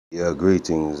Yeah,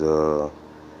 greetings.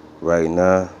 Right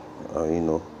now, uh, you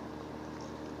know,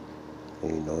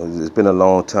 it's been a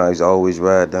long time. I used to always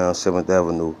ride down 7th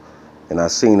Avenue, and I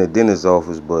seen the dentist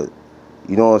office, but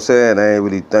you know what I'm saying? I ain't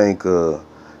really think,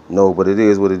 no, but it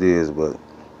is what it is. But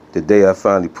today I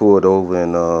finally pulled over,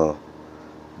 and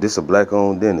this a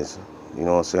black-owned dentist. You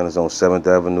know what I'm saying? It's on 7th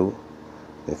Avenue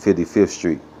and 55th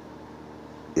Street.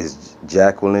 It's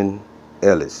Jacqueline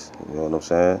Ellis. You know what I'm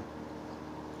saying?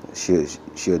 She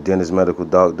a dentist medical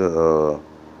doctor.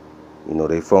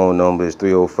 Their phone number is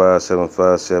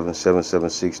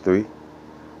 305-757-7763.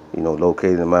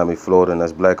 Located in Miami, Florida, and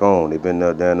that's black owned. They've been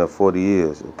there down there 40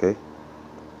 years, okay?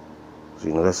 So,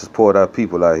 let's support our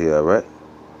people out here, all right?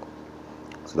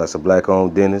 So that's a black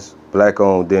owned dentist,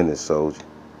 soldier.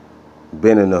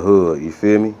 Been in the hood, you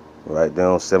feel me? Right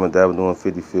down 7th Avenue and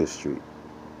 55th Street,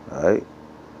 all right?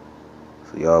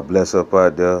 So y'all bless up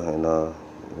out there, and I'm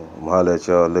gonna holler at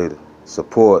y'all later.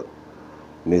 Support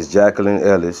Miss Jacqueline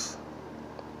Ellis,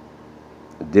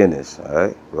 dentist, all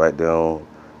right? Right there on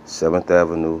 7th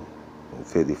Avenue and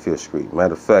 55th Street.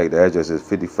 Matter of fact, the address is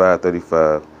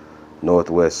 5535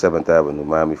 Northwest 7th Avenue,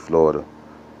 Miami, Florida,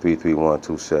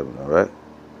 33127, all right?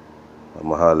 I'm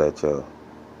gonna holler at y'all.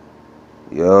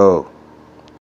 Yo.